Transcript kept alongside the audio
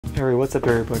Alright, what's up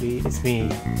everybody? It's me,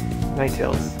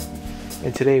 Nighttails,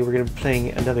 and today we're going to be playing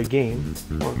another game,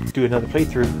 or do another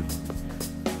playthrough,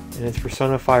 and it's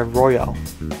Persona 5 Royal.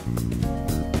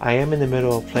 I am in the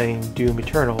middle of playing Doom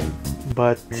Eternal,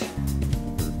 but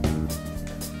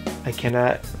I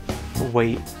cannot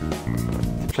wait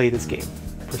to play this game,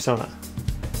 Persona,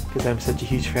 because I'm such a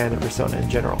huge fan of Persona in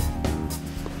general.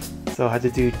 So I had to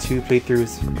do two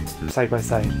playthroughs side by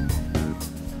side.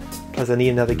 Plus I need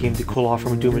another game to cool off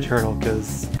from Doom Eternal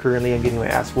because currently I'm getting my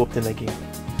ass whooped in that game.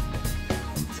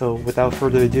 So without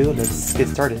further ado, let's get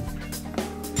started.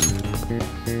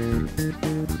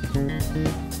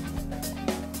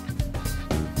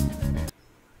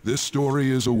 This story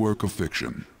is a work of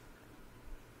fiction.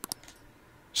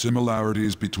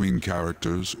 Similarities between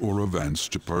characters or events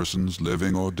to persons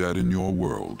living or dead in your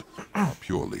world are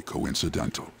purely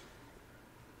coincidental.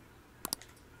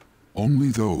 Only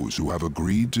those who have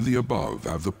agreed to the above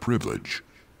have the privilege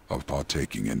of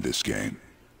partaking in this game.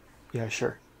 Yeah,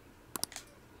 sure.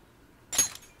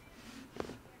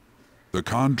 The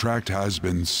contract has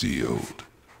been sealed.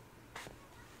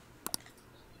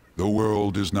 The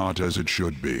world is not as it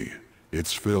should be.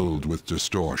 It's filled with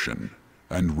distortion,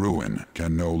 and ruin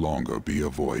can no longer be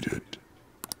avoided.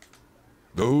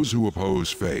 Those who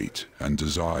oppose fate and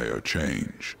desire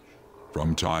change.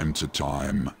 From time to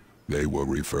time, they were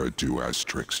referred to as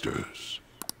tricksters.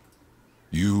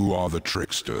 You are the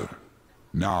trickster.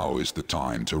 Now is the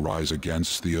time to rise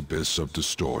against the abyss of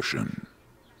distortion.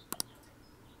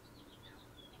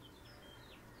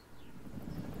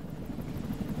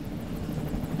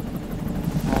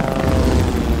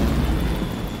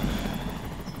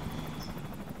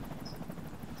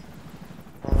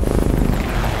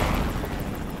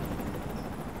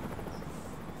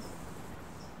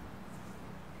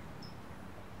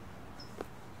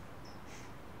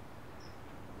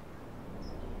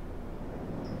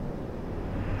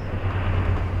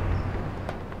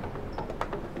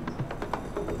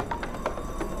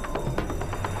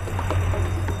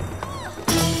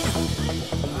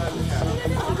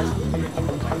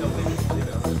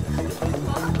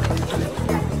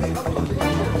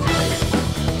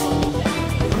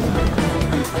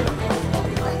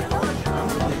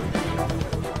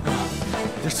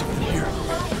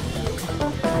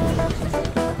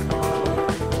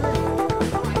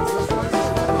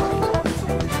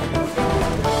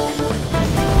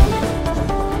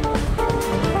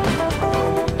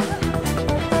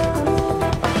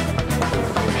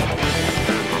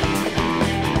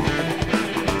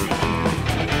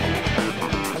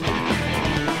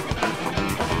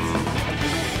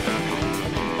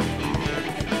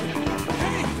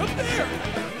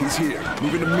 He's here.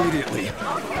 Move in immediately.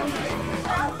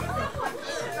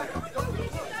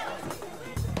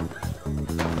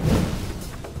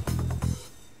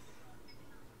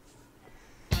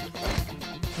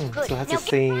 So that's the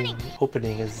same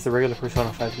opening as the regular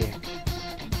Persona 5 game.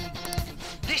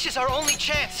 This is our only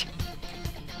chance.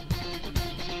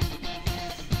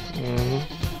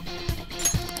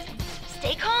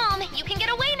 Stay calm. You can get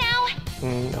away now.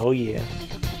 Oh yeah.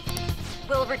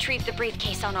 We'll retrieve the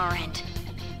briefcase on our end.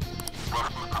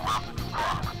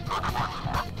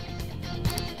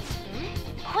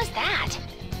 What was that?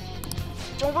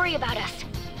 Don't worry about us.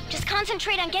 Just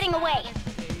concentrate on getting away.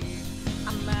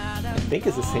 I think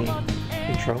it's the same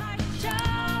intro.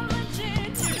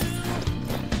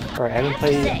 Alright, I haven't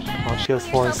played on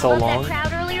PS4 in so long.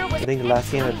 I think the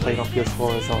last game I played on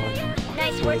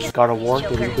PS4 was God of War, the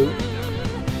reboot.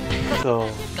 So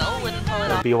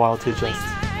it'll be a while to adjust.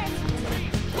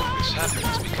 This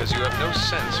happens because you have no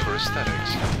sense for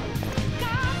aesthetics.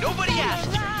 Nobody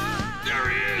asked. There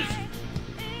he is.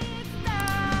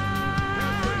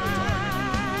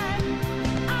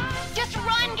 Just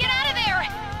run! Get out of there!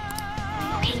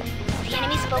 Okay, the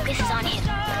enemy's focus is on him.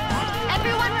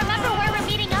 Everyone remember where we're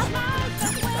meeting up?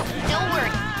 Don't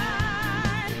worry.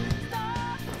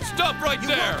 Stop right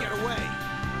there! Get away.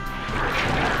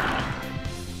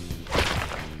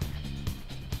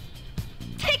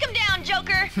 Take him down,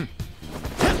 Joker!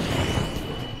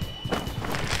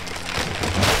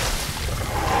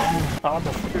 Ah,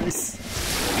 the face.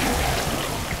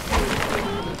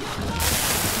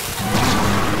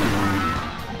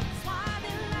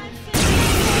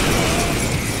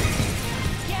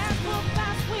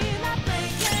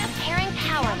 Comparing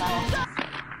power levels.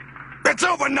 It's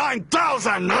over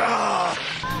 9,000! No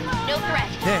threat.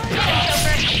 Hey.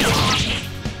 Joker.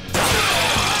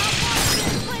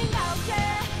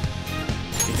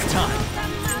 It's time.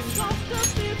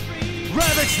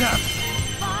 Ravage them!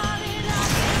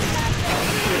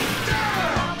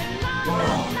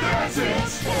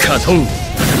 Katon!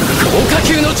 高下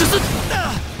級の術!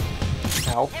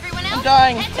 Ow. Everyone else,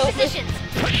 dying. head to Help me. positions.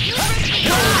 Use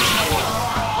routine.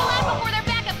 Pull out before their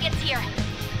backup gets here.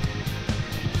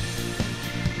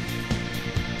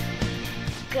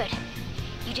 Good.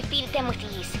 You defeated them with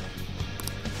ease.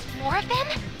 More of them?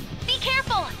 Be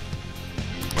careful!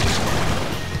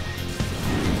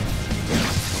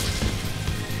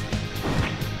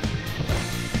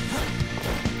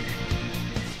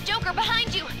 Joker,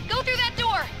 behind you! Go through that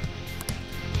door!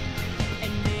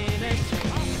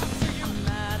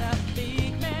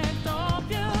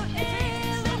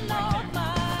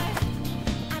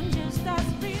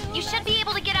 You should be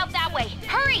able to get out that way.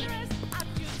 Hurry!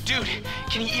 Dude,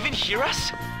 can he even hear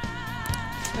us?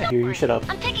 I hear you, shut up.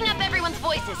 I'm picking up everyone's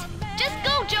voices. Just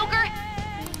go, Joker!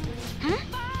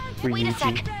 Wait a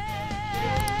sec.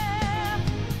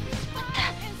 What the?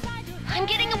 I'm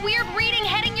getting a weird reading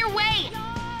heading your way!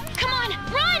 Come on,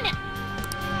 run!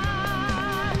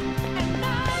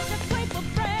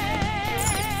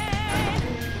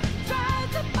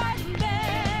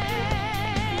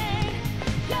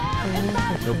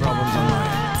 No problems on my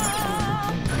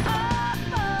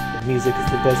The music is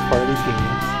the best part of these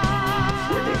games.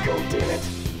 Where'd they go, damn it?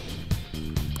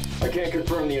 I can't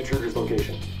confirm the intruder's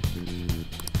location.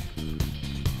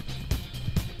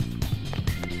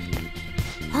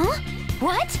 Huh?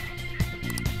 What?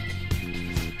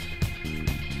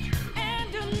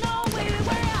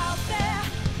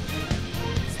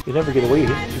 You never get away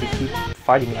if you keep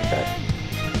fighting like that.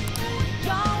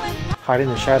 Hide in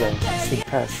the shadow, sneak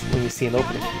past when you see an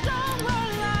opening.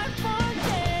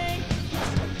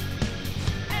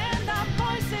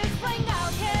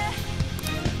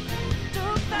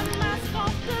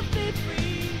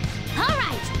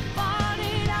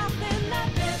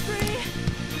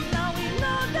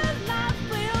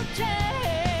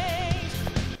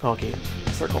 Okay,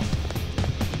 circle.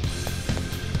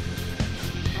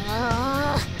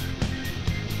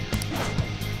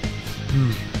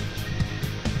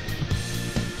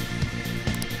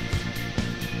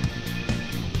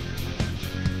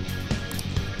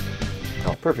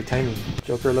 Oh, perfect timing.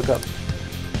 Joker, look up.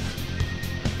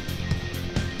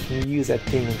 Can you use that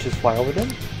thing and just fly over them?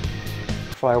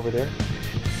 Fly over there.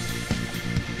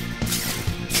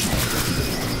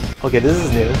 Okay, this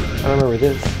is new. I don't remember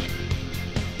this.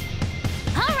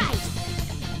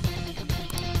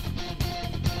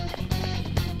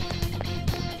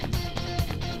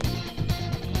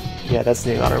 Yeah, that's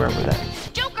new. I don't remember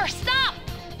that. Joker, stop!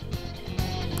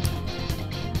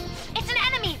 It's an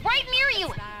enemy right near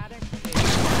you!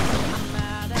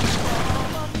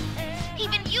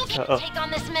 Even you can't take on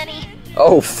this many.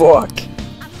 Oh, fuck.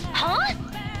 Huh?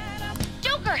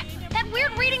 Joker, that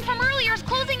weird reading from earlier is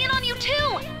closing in on you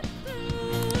too!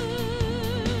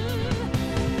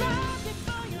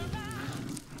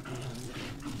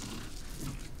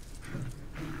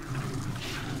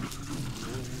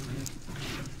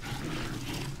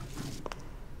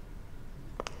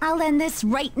 I'll end this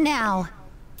right now.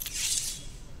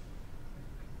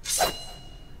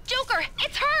 Joker,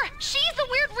 it's her! She's the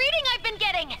weird reading I've been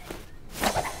getting!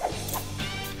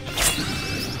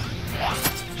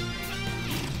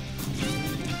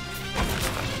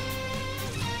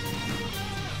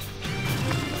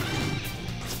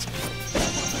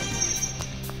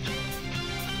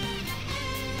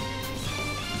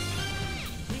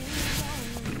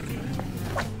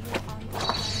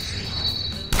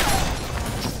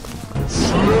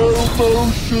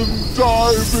 Motion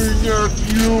diving at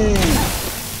you!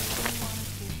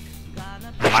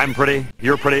 I'm pretty,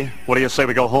 you're pretty. What do you say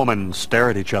we go home and stare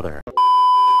at each other?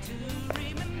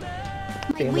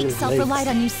 My weak self relied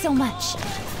on you so much.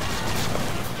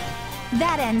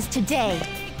 That ends today.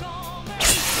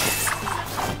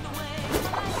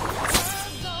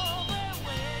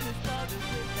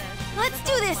 Let's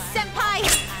do this,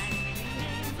 Senpai!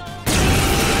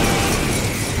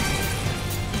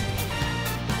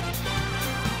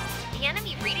 The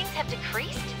enemy readings have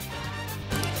decreased?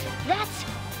 That's...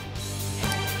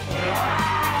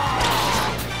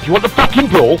 You want the fucking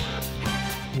brawl?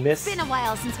 Miss. It's been a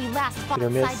while since we last fought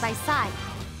side by side.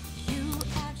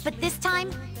 But this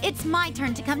time, it's my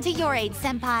turn to come to your aid,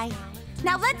 Senpai.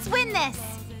 Now let's win this!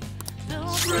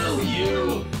 Screw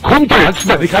you! Congrats,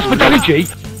 very hospitality!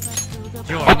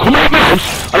 I'll come out of my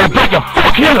house and I'll break your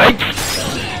fucking legs!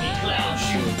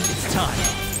 It's time.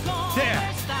 There!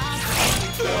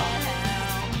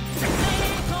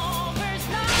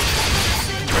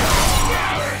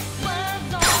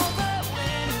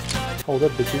 Hold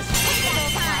up, bitches.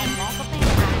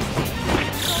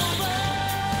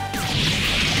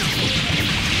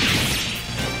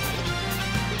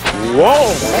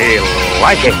 Whoa! I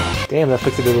like it! Damn, that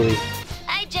flexibility.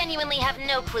 I genuinely have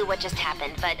no no clue what just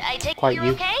happened, but I take Quite you're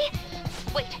you. okay?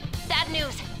 Wait, bad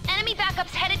news. Enemy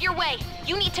backup's headed your way.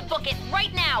 You need to book it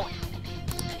right now.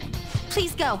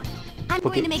 Please go. I'm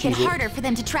Book going it, to make it choose it. harder for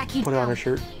them to track you Put it on down. her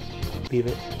shirt. Leave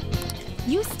it.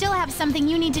 You still have something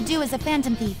you need to do as a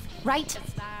Phantom Thief, right?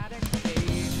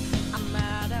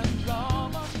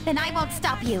 Then I won't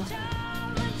stop you.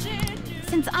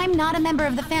 Since I'm not a member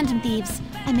of the Phantom Thieves,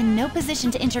 I'm in no position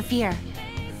to interfere.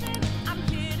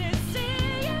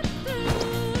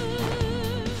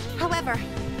 However,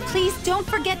 please don't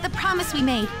forget the promise we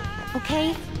made,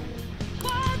 okay?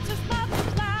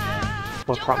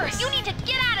 What Joker, promise? you need to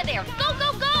get out of there. Go,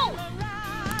 go, go!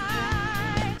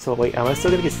 So wait, am I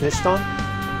still gonna get snitched on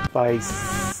by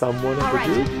someone in All the right,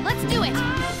 group? let's do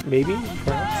it. Maybe,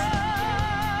 perhaps.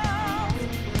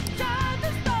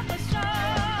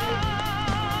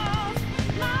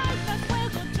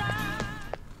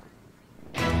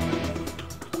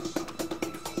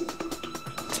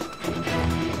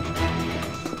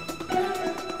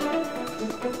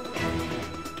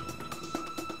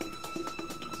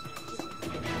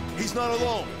 He's not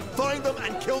alone. Find them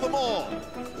and kill them all.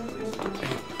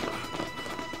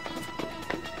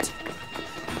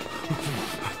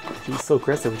 She's so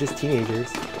aggressive. We're just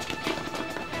teenagers.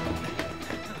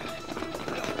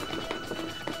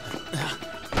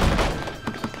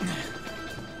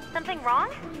 Something wrong?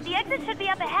 The exit should be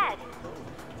up ahead.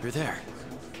 You're there.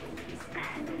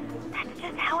 That's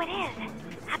just how it is.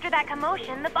 After that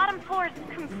commotion, the bottom floor is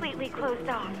completely closed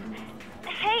off.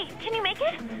 Hey, can you make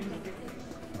it?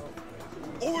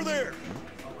 Over there.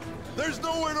 There's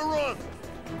nowhere to run.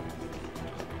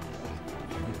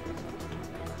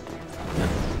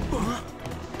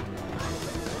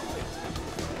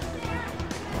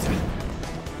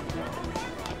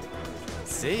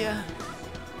 See ya.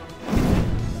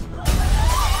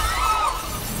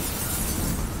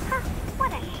 Huh,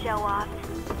 what a show-off.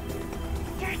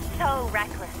 You're so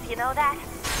reckless, you know that?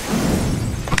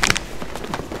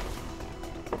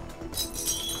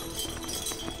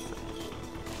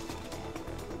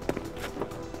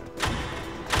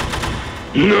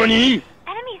 NANI?!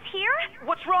 Enemies here?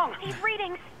 What's wrong? These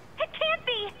readings. It can't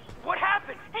be. What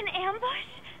happened? An ambush?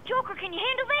 Joker, can you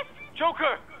handle this?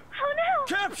 Joker! Oh no!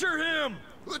 Capture him.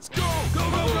 Let's go. Go,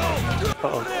 go,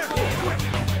 go.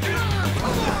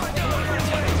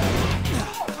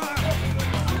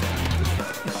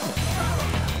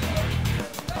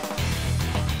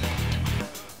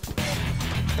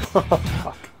 Uh-oh.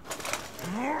 Fuck.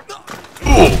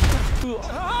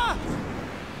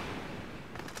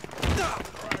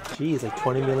 Jeez, like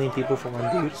 20 million people for one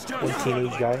dude, one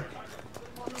teenage guy.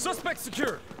 Suspect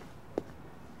secure.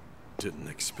 Didn't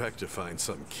expect to find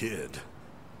some kid.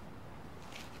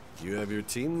 You have your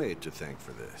teammate to thank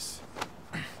for this.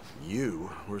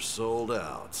 You were sold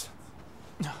out.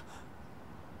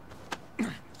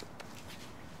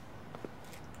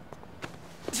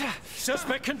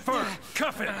 Suspect confirmed.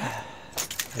 Cuff it.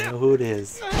 I know who it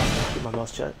is. Keep my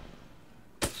mouth shut.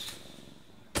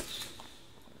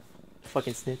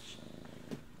 Fucking snitch.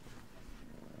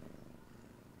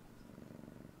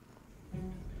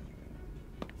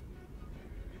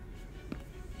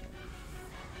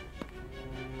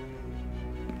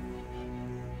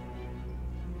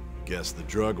 Guess the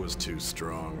drug was too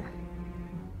strong.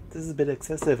 This is a bit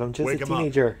excessive. I'm just Wake a him up.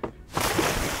 teenager.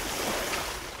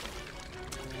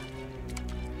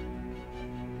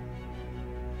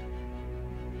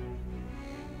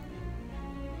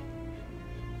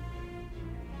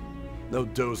 No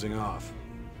dozing off.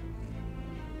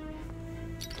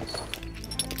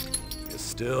 You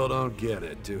still don't get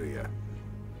it, do you?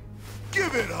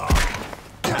 Give it up.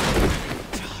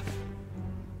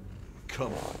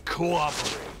 Come on,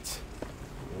 cooperate.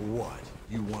 What?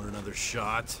 You want another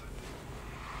shot?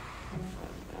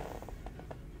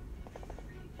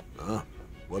 Huh?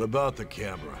 What about the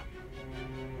camera?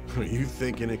 Are you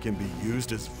thinking it can be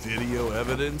used as video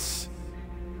evidence?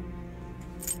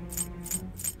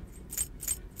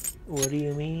 What do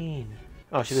you mean?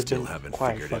 Oh, she's Still been haven't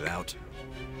quiet. figured Fuck. it out.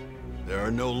 There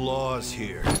are no laws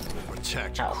here to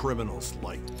protect criminals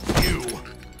like you.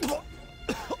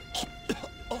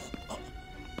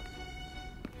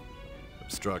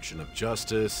 Obstruction of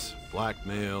justice,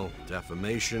 blackmail,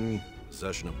 defamation,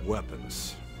 possession of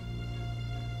weapons.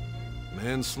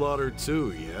 Manslaughter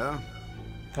too, yeah?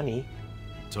 Honey.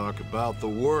 Talk about the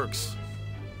works.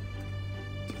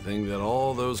 To think that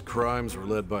all those crimes were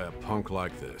led by a punk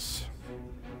like this.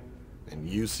 And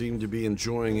you seem to be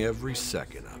enjoying every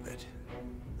second of it.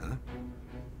 Huh?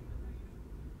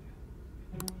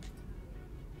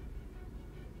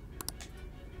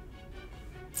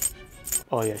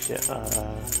 Oh yeah, shit.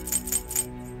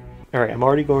 Alright, I'm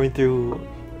already going through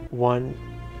one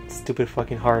stupid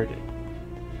fucking hard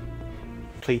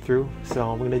playthrough,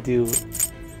 so I'm gonna do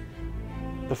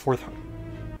the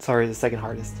second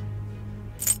hardest.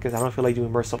 Because I don't feel like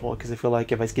doing merciful, because I feel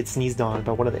like if I get sneezed on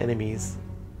by one of the enemies,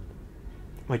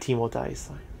 my team will die.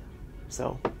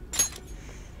 So,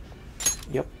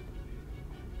 yep.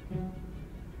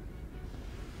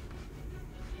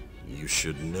 You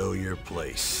should know your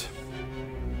place.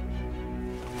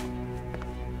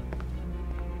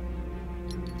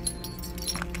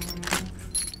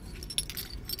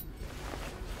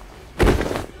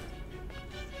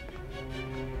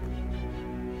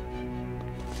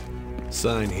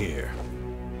 Sign here.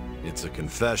 It's a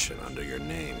confession under your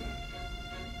name.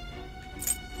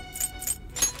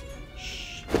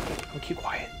 Shh. I'll keep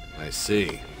quiet. I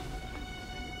see.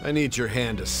 I need your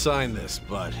hand to sign this,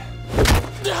 bud.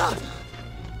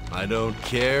 I don't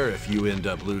care if you end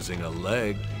up losing a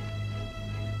leg.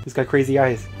 He's got crazy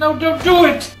eyes. No, don't do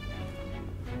it!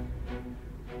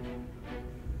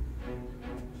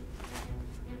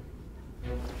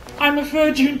 I'm a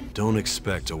virgin. Don't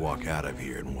expect to walk out of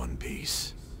here in one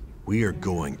piece. We are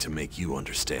going to make you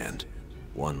understand.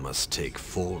 One must take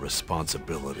full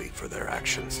responsibility for their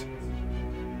actions.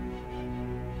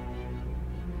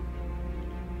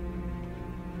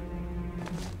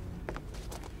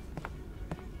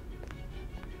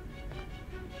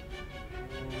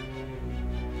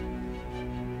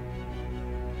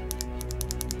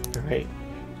 Alright.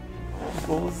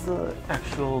 What was the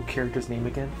actual character's name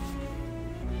again?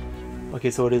 Okay,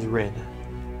 so it is Rin.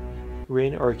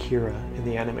 Rin or Kira in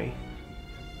the anime.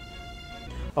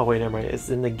 Oh wait, never mind. It's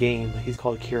in the game. He's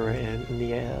called Kira, and in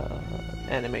the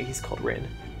anime, he's called Rin.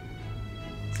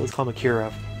 So let's call him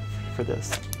Akira for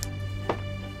this.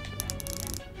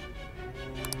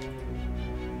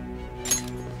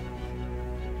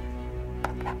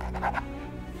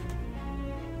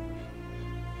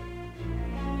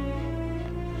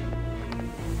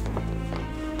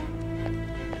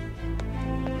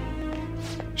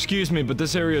 Excuse me, but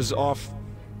this area's off.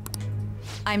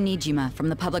 I'm Nijima from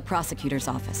the Public Prosecutor's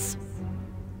Office.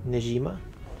 Nijima?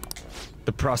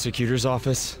 The prosecutor's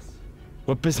office?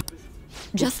 What business?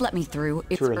 Just let me through.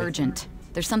 It's urgent.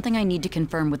 There's something I need to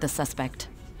confirm with the suspect.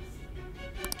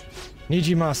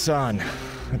 Nijima-san,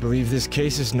 I believe this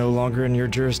case is no longer in your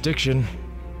jurisdiction.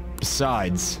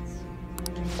 Besides...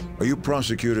 Are you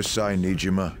Prosecutor Sai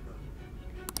Nijima?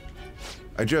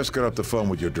 I just got off the phone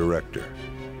with your director.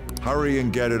 Hurry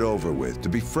and get it over with. To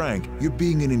be frank, you're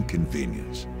being an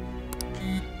inconvenience.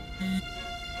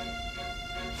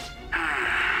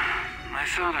 I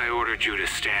thought I ordered you to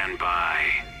stand by.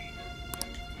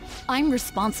 I'm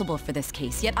responsible for this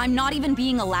case, yet I'm not even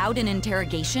being allowed an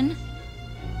interrogation?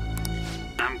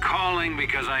 I'm calling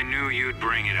because I knew you'd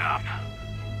bring it up.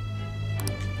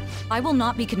 I will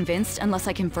not be convinced unless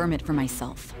I confirm it for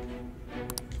myself.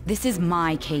 This is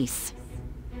my case.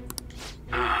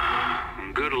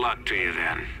 Good luck to you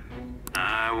then.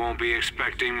 I won't be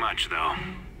expecting much, though.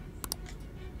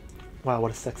 Wow,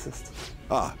 what a sexist.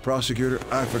 Ah, Prosecutor,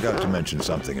 I forgot to mention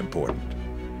something important.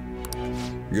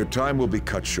 Your time will be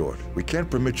cut short. We can't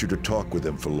permit you to talk with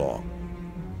him for long.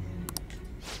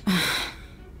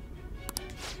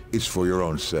 It's for your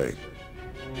own sake.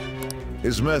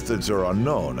 His methods are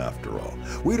unknown, after all.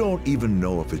 We don't even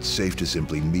know if it's safe to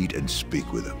simply meet and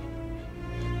speak with him.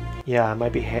 Yeah, I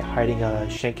might be hiding a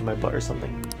shank in my butt or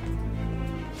something.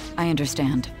 I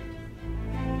understand.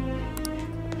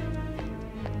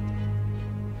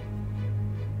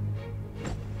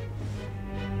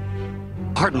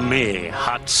 Pardon me,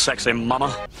 hot, sexy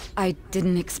mama. I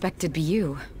didn't expect it'd be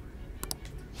you.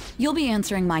 You'll be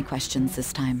answering my questions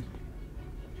this time.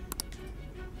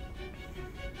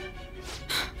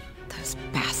 Those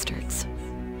bastards.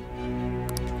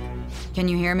 Can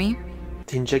you hear me?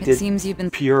 They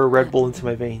injected pure Red Bull into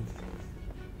my veins.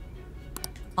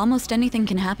 Almost anything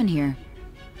can happen here,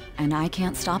 and I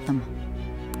can't stop them.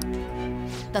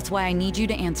 That's why I need you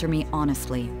to answer me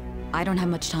honestly. I don't have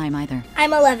much time either.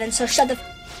 I'm 11, so shut the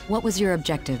What was your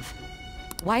objective?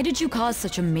 Why did you cause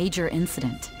such a major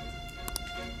incident?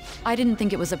 I didn't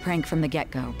think it was a prank from the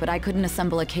get-go, but I couldn't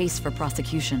assemble a case for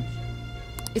prosecution.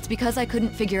 It's because I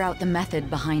couldn't figure out the method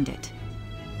behind it.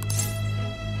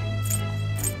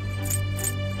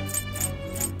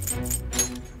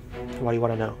 Why do you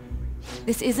want to know?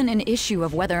 This isn't an issue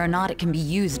of whether or not it can be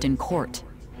used in court.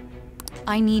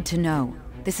 I need to know.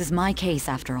 This is my case,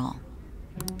 after all.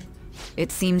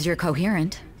 It seems you're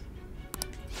coherent.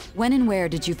 When and where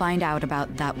did you find out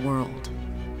about that world?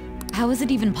 How is it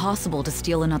even possible to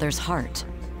steal another's heart?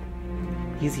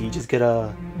 Easy, you just get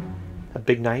a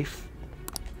big knife,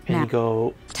 And now, you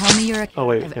go... Tell me you're Oh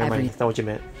wait, never mind. That's not what you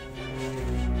meant.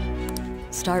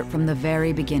 Start from the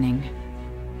very beginning.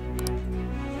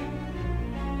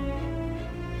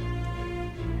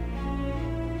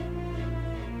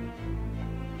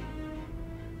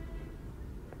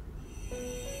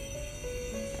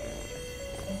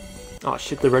 Oh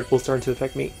shit, the Red Bull's starting to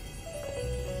affect me.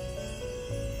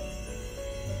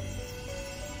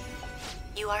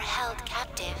 You are held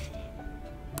captive.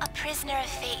 A prisoner of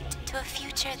fate to a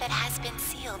future that has been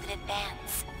sealed in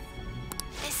advance.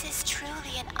 This is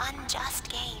truly an unjust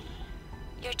game.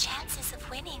 Your chances of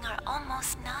winning are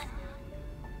almost none.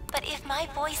 But if my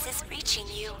voice is reaching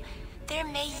you, there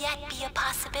may yet be a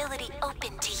possibility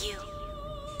open to you.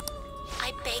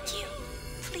 I beg you,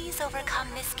 please overcome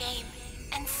this game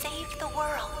and save the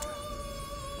world.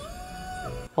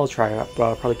 I'll try it, but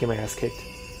I'll probably get my ass kicked.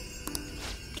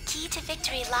 The key to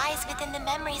victory lies within the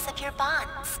memories of your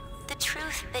bonds, the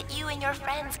truth that you and your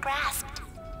friends grasped.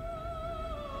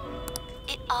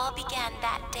 It all began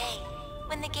that day,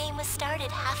 when the game was started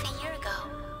half a year ago.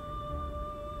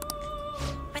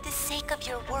 For the sake of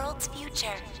your world's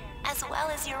future, as well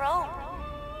as your own,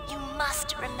 you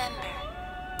must remember.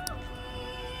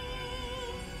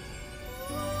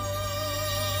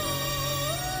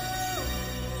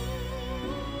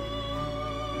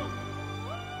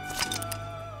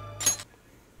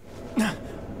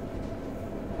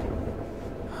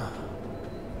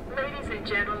 Ladies and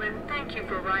gentlemen, thank you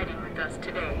for riding with us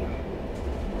today.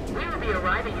 We will be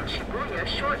arriving in Shibuya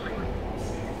shortly.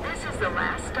 This is the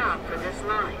last stop for this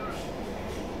line.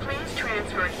 Please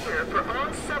transfer here for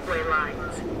all subway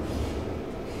lines.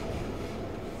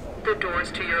 The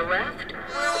doors to your left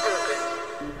will open.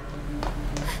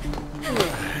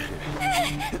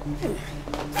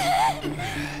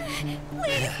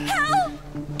 Please help!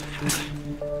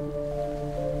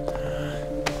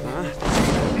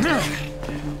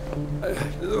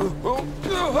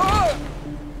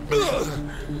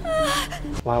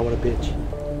 Wow, what a bitch.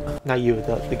 Not you,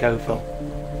 the guy who fell.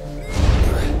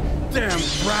 Damn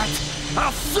brat!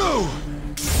 I'll sue!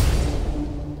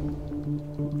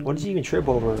 What did you even trip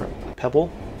over? A pebble?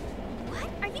 What?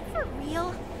 Are you for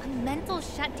real? A mental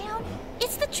shutdown?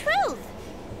 It's the truth!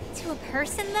 To a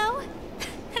person, though?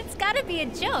 That's gotta be a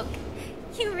joke.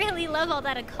 You really love all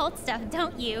that occult stuff,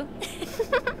 don't you?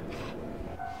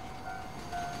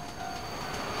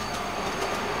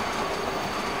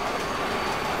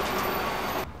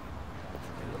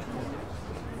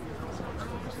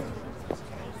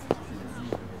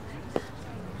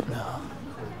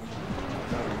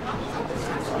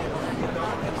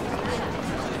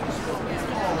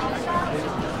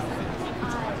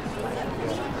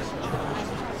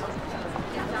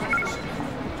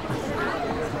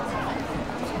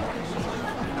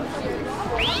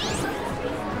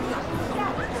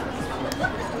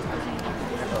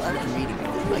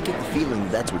 I get the feeling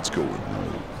that's what's going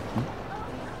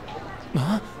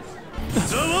on.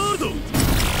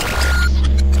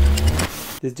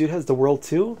 This dude has the world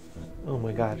too? Oh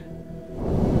my god.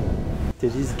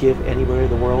 Did he just give anybody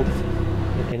the world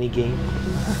in any game?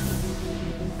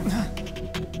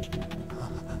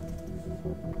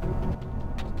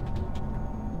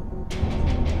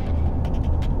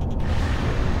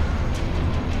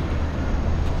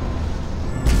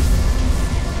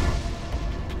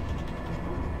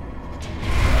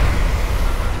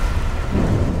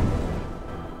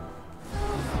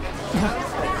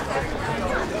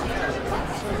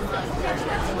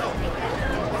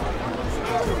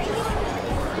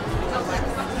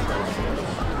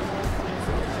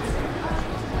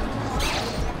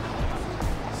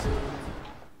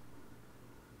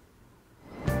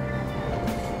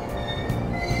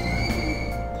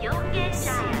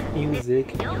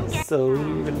 Music is so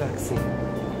relaxing.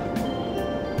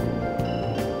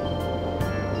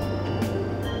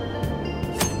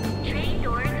 Train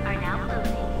doors are now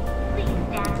closing. Please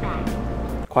stand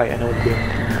back. Quiet, I know what to do.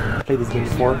 I played this game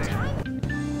before.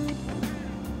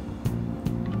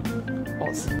 Oh,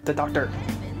 it's the doctor.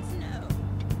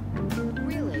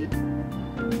 Really?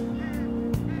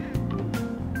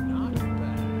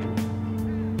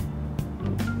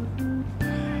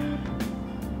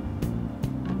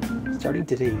 Starting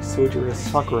today, Sojiro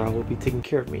Sakura will be taking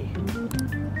care of me.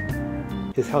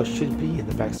 His house should be in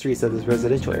the back streets of this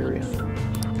residential area.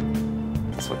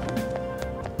 This one.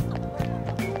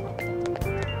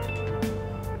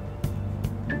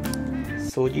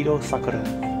 Sojiro Sakura.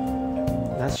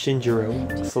 Not Shinjiro,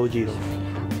 Sojiro.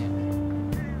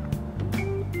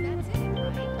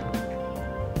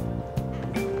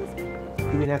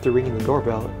 Even after ringing the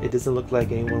doorbell, it doesn't look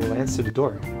like anyone will answer the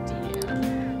door.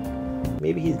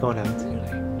 Maybe he's gone out.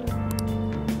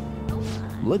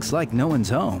 Looks like no one's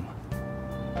home.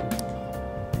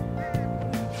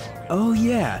 Oh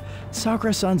yeah,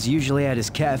 Sakura-san's usually at his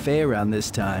cafe around this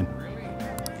time.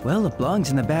 Well, it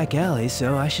belongs in the back alley,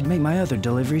 so I should make my other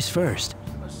deliveries first.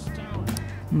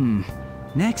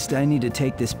 Next, I need to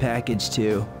take this package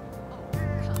to...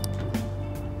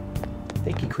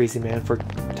 Thank you, crazy man, for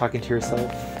talking to yourself.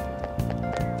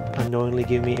 Unknowingly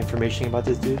giving me information about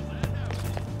this dude.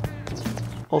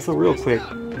 Also, real quick,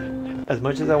 as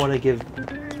much as I want to give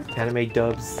anime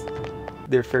dubs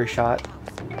their fair shot,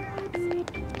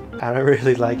 I don't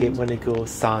really like it when it goes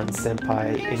san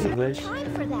senpai in English.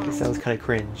 It sounds kind of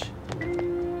cringe.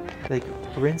 Like,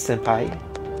 Rin senpai,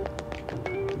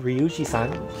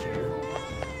 Ryuji-san.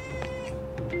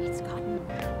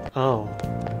 Oh.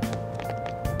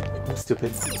 I'm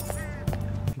stupid.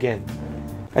 Again,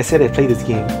 I said I played this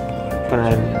game, but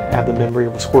I have the memory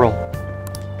of a squirrel.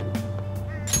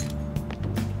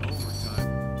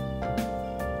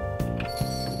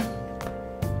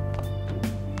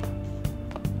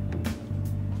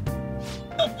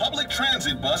 A public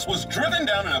transit bus was driven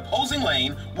down an opposing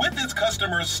lane with its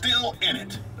customers still in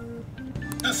it.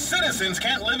 The citizens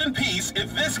can't live in peace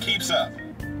if this keeps up.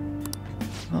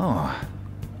 Oh,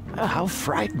 how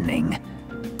frightening.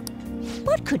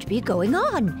 What could be going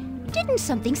on? Didn't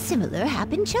something similar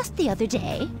happen just the other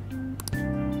day?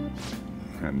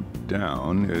 And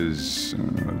down is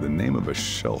the name of a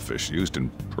shellfish used in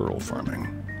pearl farming.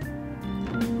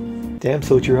 Damn,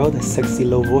 Sojiro, that sexy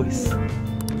low voice.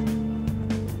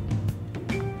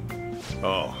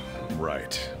 Oh,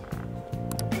 right.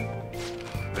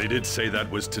 They did say that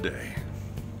was today.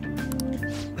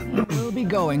 We'll be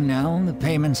going now. The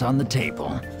payment's on the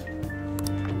table.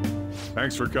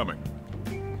 Thanks for coming.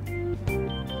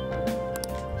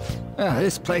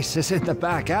 This place is in the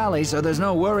back alley, so there's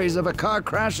no worries of a car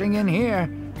crashing in here.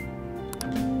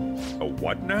 A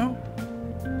what now?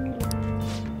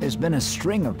 There's been a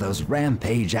string of those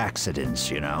rampage accidents,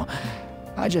 you know.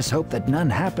 I just hope that none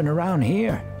happen around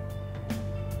here.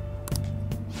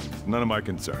 None of my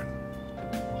concern.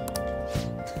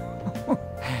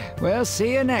 We'll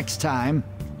see you next time.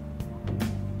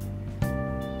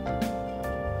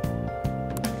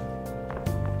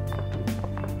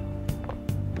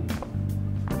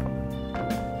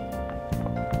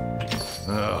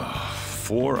 Ugh,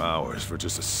 4 hours for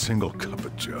just a single cup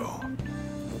of joe.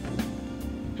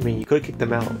 I mean, you could kick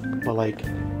them out, but like,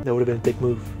 that would have been a dick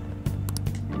move.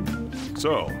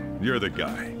 So, you're the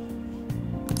guy.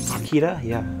 Akira?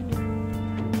 Yeah.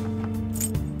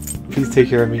 Please take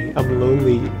care of me. I'm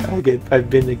lonely. I've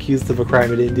been accused of a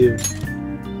crime I didn't do.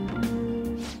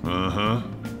 Uh-huh.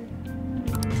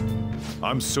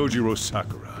 I'm Sojiro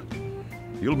Sakura.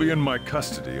 You'll be in my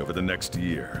custody over the next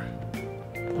year.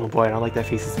 Oh boy, I don't like that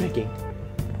face he's making.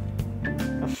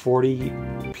 A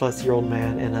 40-plus-year-old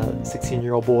man and a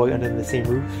 16-year-old boy under the same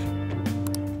roof?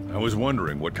 I was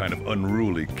wondering what kind of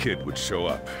unruly kid would show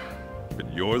up.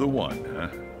 But you're the one, huh?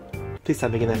 Please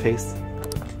stop making that face.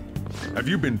 Have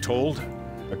you been told?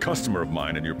 A customer of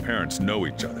mine and your parents know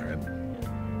each other, and...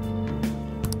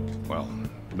 well,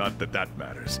 not that that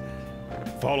matters.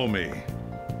 Follow me.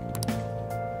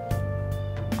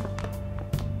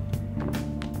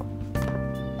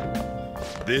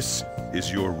 This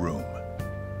is your room.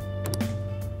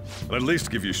 I'll at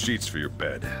least give you sheets for your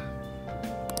bed.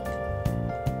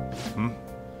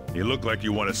 You look like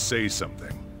you want to say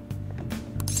something.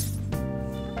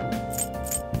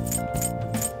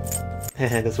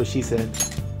 That's what she said.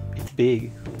 It's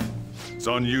big. It's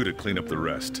on you to clean up the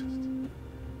rest.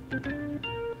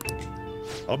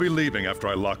 I'll be leaving after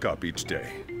I lock up each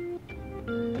day.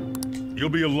 You'll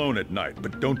be alone at night,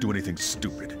 but don't do anything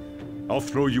stupid. I'll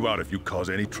throw you out if you cause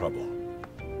any trouble.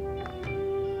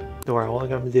 Don't worry, all I'm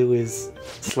gonna do is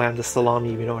slam the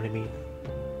salami, if you know what I mean.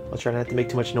 I'll try not to make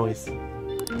too much noise.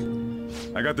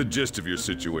 I got the gist of your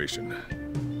situation.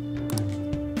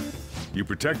 You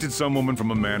protected some woman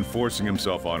from a man forcing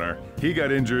himself on her. He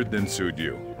got injured, then sued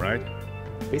you, right?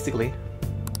 Basically.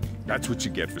 That's what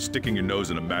you get for sticking your nose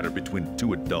in a matter between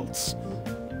two adults.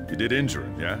 You did injure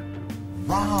him, yeah?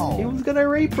 Wow. He was gonna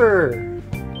rape her.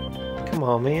 Come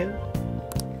on, man.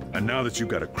 And now that you've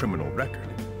got a criminal record,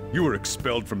 you were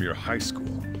expelled from your high school.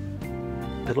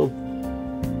 Little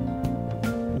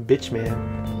bitch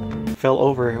man fell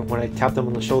over when I tapped him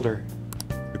on the shoulder.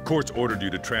 The courts ordered you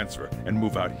to transfer and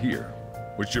move out here,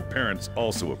 which your parents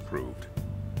also approved.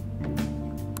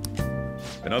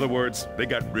 In other words, they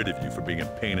got rid of you for being a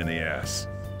pain in the ass.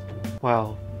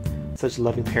 Wow, such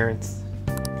loving parents.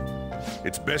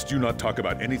 It's best you not talk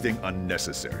about anything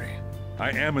unnecessary. I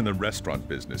am in the restaurant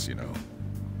business, you know.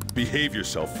 Behave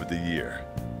yourself for the year.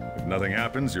 If nothing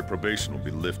happens, your probation will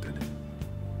be lifted.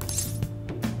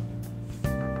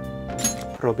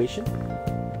 Probation?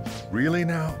 Really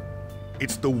now?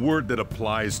 It's the word that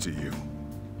applies to you.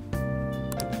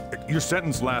 Your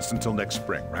sentence lasts until next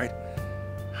spring, right?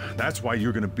 That's why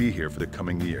you're gonna be here for the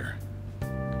coming year.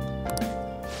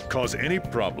 Cause any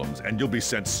problems and you'll be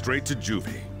sent straight to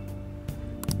juvie.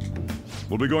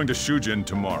 We'll be going to Shujin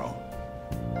tomorrow.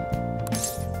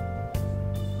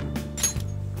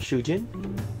 Shujin?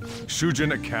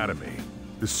 Shujin Academy,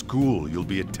 the school you'll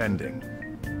be attending.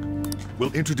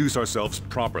 We'll introduce ourselves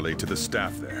properly to the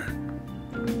staff there.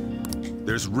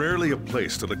 There's rarely a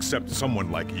place that'll accept someone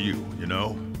like you, you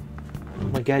know? Oh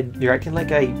my god, you're acting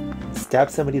like I stabbed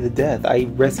somebody to death. I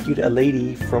rescued a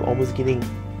lady from almost getting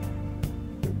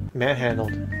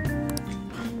manhandled.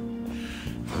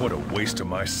 What a waste of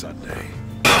my Sunday.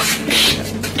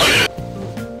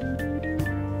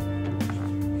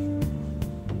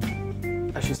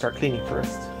 I should start cleaning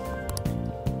first.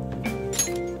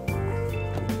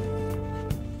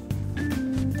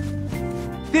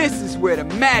 This is where the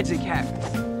magic happens.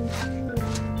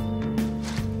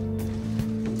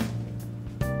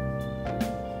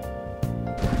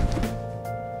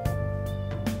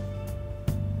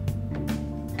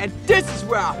 And this is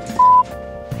where I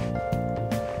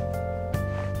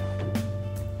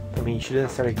mean, you should have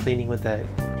started cleaning with that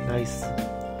nice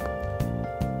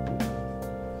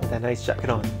jacket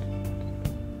on.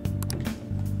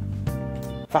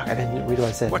 Fuck, I didn't read what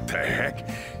I said. What the heck?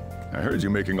 I heard you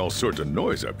making all sorts of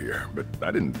noise up here, but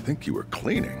I didn't think you were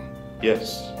cleaning.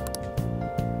 Yes.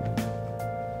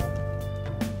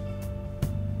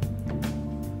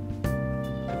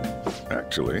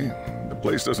 Actually, the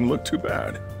place doesn't look too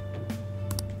bad.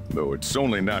 Though it's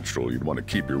only natural you'd want to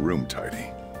keep your room tidy.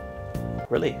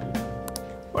 Really?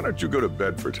 Why don't you go to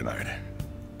bed for tonight?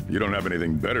 You don't have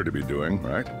anything better to be doing,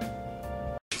 right?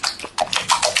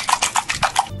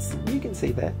 You can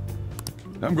say that.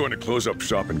 I'm going to close up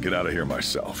shop and get out of here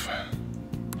myself.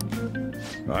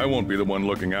 I won't be the one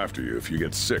looking after you if you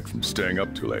get sick from staying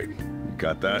up too late. You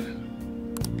got that?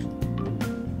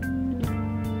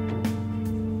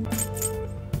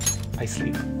 I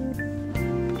sleep.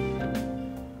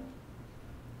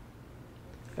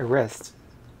 Arrest.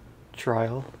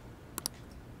 Trial.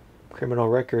 Criminal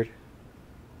record.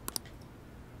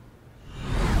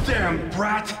 Damn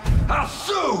brat! I'll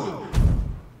sue!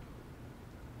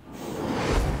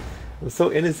 I'm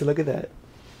so innocent, look at that.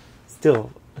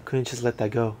 Still, I couldn't just let that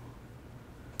go.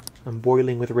 I'm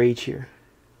boiling with rage here.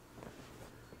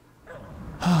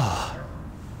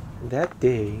 That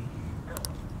day,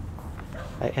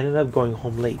 I ended up going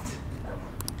home late.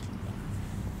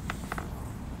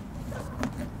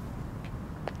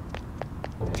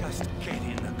 Just get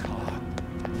in the car.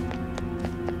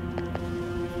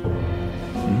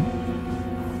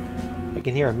 I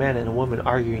can hear a man and a woman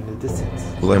arguing in the distance.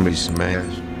 Let me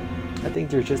smash. I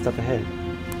think they're just up ahead.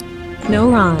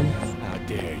 No, Ron. How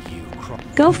dare you cry?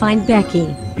 Go find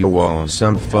Becky. You want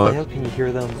some How fuck? can you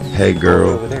hear them? Hey girl,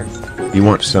 over there? you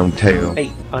want some tail?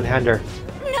 Hey, unhand her.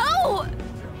 No!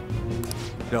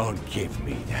 Don't give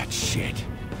me that shit.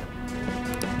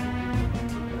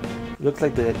 Looks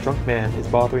like the drunk man is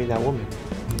bothering that woman.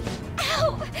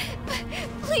 Ow!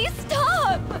 Please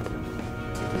stop!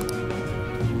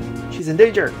 She's in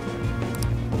danger!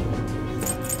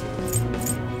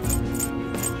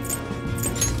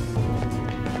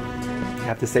 I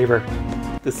have to save her.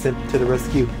 The simp to the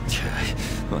rescue.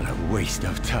 What a waste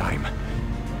of time.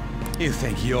 You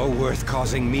think you're worth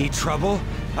causing me trouble?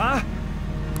 Huh?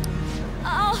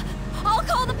 I'll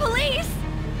call the police!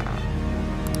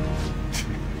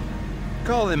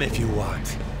 Call them if you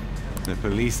want. The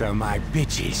police are my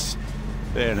bitches.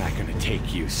 They're not gonna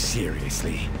take you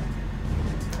seriously.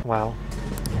 Wow.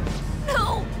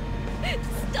 No!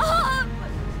 Stop!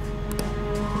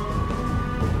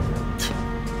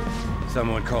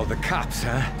 Someone called the cops,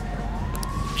 huh?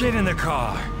 Get in the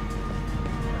car!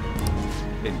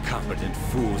 Incompetent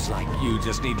fools like you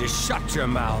just need to shut your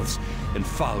mouths and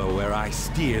follow where I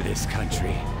steer this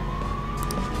country.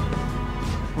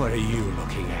 What are you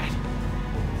looking at?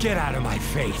 Get out of my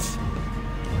face!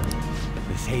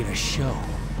 This ain't a show.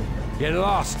 Get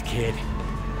lost, kid.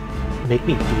 Make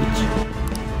me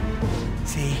bitch.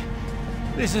 See?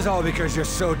 This is all because you're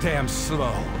so damn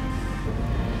slow.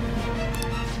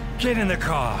 Get in the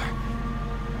car.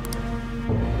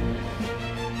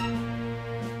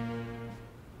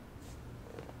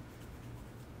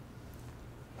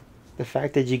 The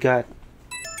fact that you got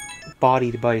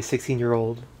bodied by a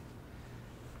 16-year-old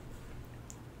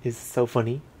is so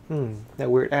funny. That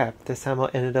weird app that somehow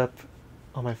ended up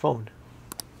on my phone.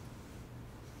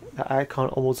 The icon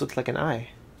almost looks like an eye.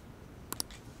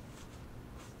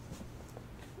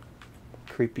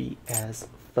 Creepy as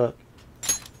fuck.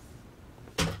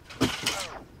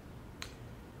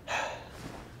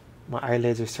 My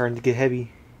eyelids are starting to get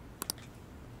heavy.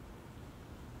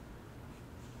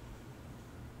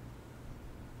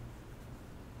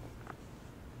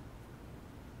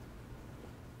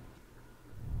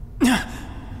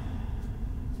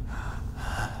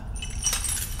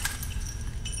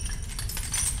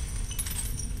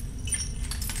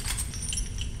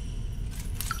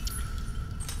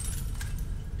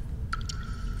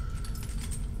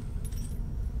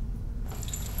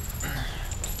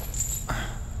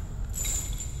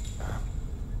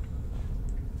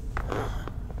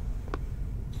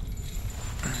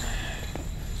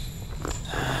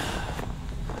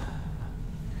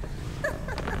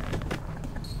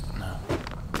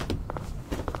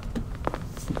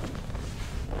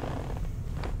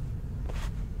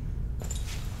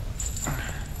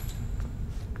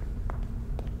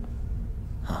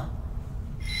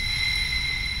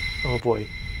 Oh boy.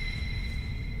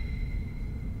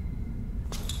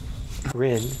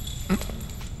 Rin,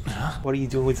 what are you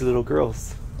doing with the little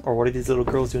girls? Or what are these little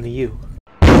girls doing to you?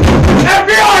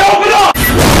 FBI, open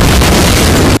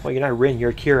up! Well, you're not Rin,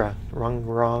 you're Kira.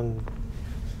 Wrong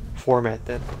format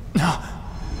then.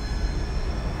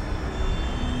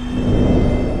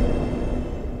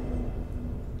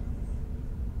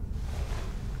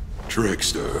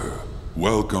 Trickster,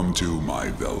 welcome to my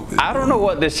velvet. I don't know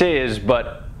what this is,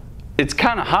 but it's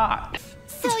kind of hot.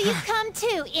 So you've come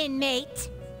too, inmate.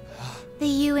 The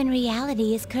you in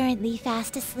reality is currently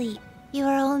fast asleep. You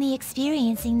are only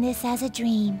experiencing this as a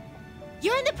dream.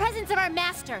 You're in the presence of our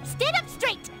master. Stand up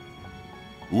straight!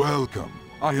 Welcome.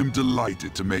 I am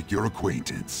delighted to make your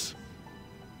acquaintance.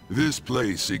 This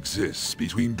place exists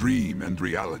between dream and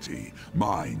reality,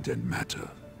 mind and matter.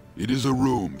 It is a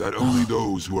room that only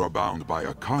those who are bound by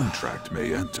a contract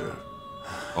may enter.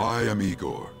 I am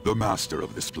Igor, the master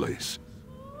of this place.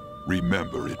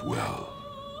 Remember it well.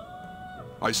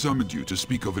 I summoned you to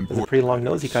speak of important That's a pretty long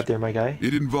nose you got there, my guy.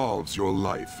 It involves your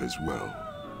life as well.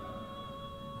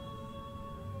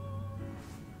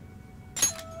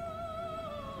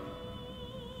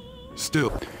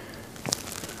 Still.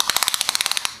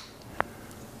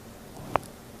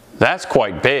 That's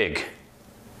quite big.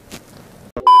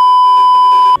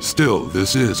 Still,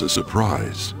 this is a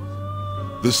surprise.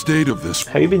 The state of this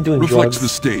Have you been doing reflects drugs? the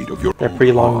state of your That own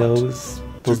pretty long heart. nose,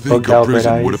 To those think bugged a out red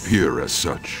prison would eyes. appear as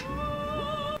such.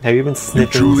 Have you been You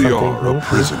sniffing truly something? are a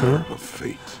prisoner of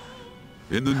fate.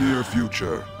 In the near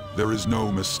future, there is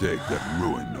no mistake that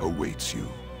ruin awaits you.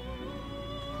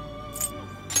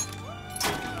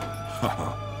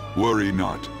 Worry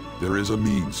not. There is a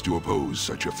means to oppose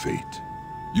such a fate.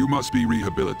 You must be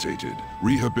rehabilitated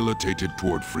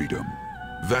toward freedom.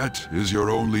 That is your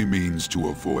only means to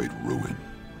avoid ruin.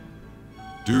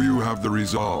 Do you have the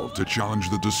resolve to challenge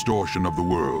the distortion of the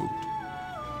world?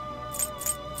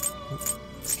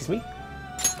 Excuse me?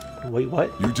 Wait,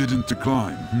 what? You didn't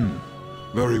decline,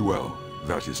 Very well,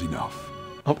 that is enough.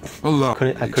 Oh, Allow I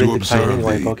couldn't me to decline observe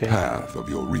anyway, the but okay. path of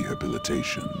your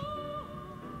rehabilitation.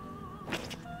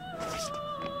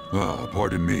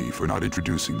 Pardon me for not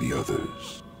introducing the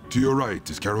others. To your right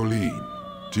is Caroline.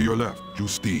 To your left,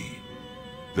 Justine.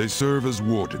 They serve as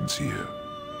wardens here.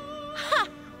 Ha!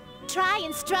 Try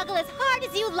and struggle as hard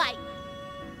as you like.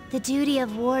 The duty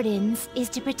of wardens is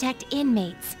to protect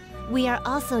inmates. We are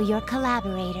also your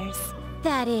collaborators.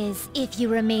 That is, if you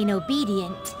remain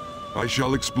obedient. I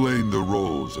shall explain the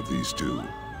roles of these two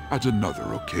at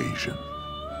another occasion.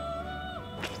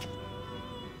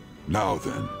 Now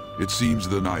then, it seems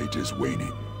the night is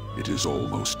waning. It is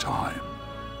almost time.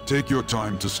 Take your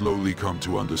time to slowly come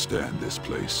to understand this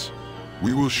place.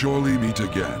 We will surely meet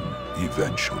again,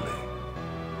 eventually.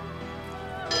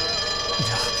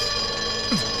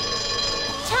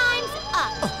 Time's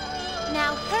up!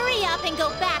 Now hurry up and go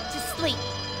back to sleep.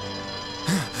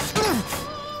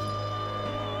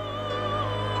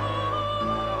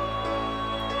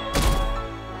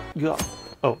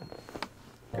 Oh.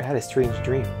 I had a strange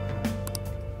dream.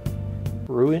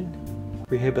 Ruin?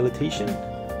 Rehabilitation?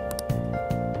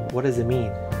 What does it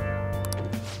mean?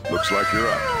 Looks like you're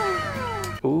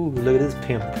up. Ooh, look at this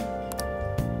pimp.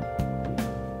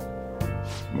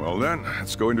 Well then,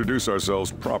 let's go introduce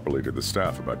ourselves properly to the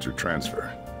staff about your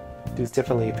transfer. Dude's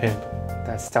definitely a pimp.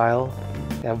 That style,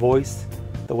 that voice,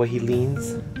 the way he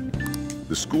leans.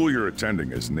 The school you're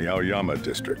attending is in the Aoyama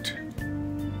district.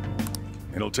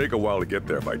 It'll take a while to get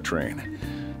there by train.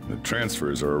 The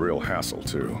transfers are a real hassle,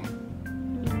 too.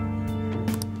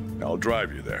 I'll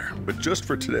drive you there, but just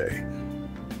for today.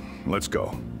 Let's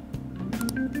go.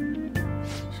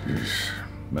 Jeez,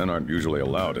 men aren't usually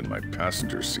allowed in my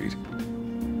passenger seat.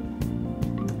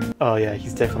 Oh yeah,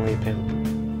 he's definitely a pimp.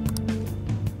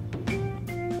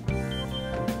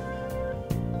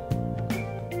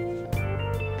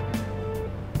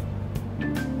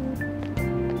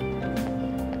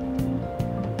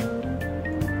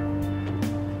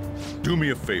 Do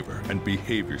me a favor and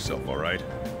behave yourself, alright?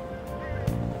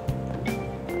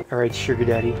 Alright, sugar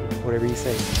daddy. Whatever you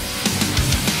say.